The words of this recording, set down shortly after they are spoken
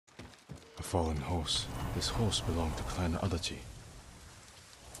A fallen horse. This horse belonged to Clan Adachi.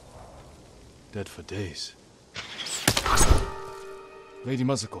 Dead for days. Lady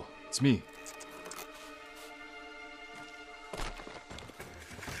Masako, it's me.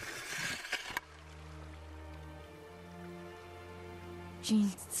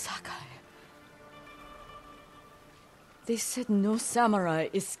 Jin Sakai. They said no samurai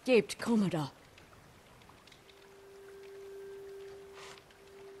escaped Komoda.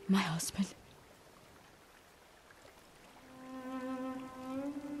 My husband.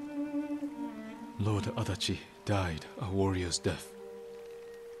 Lord Adachi died a warrior's death,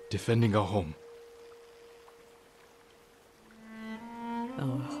 defending our home.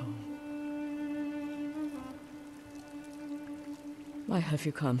 Our home. Why have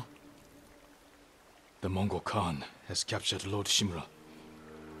you come? The Mongol Khan has captured Lord Shimura.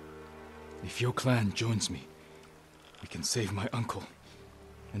 If your clan joins me, we can save my uncle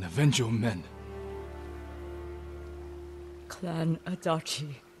and avenge your men. Clan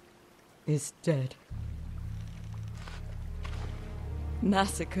Adachi is dead.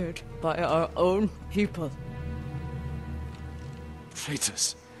 Massacred by our own people.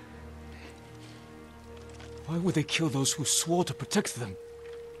 Traitors! Why would they kill those who swore to protect them?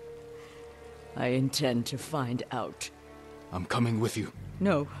 I intend to find out. I'm coming with you.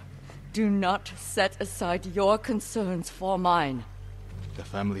 No, do not set aside your concerns for mine. The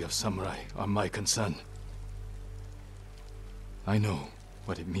family of samurai are my concern. I know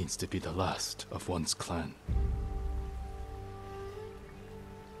what it means to be the last of one's clan.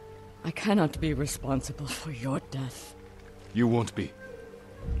 I cannot be responsible for your death. You won't be.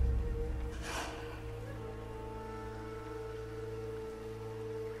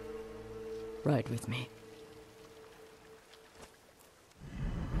 Ride with me.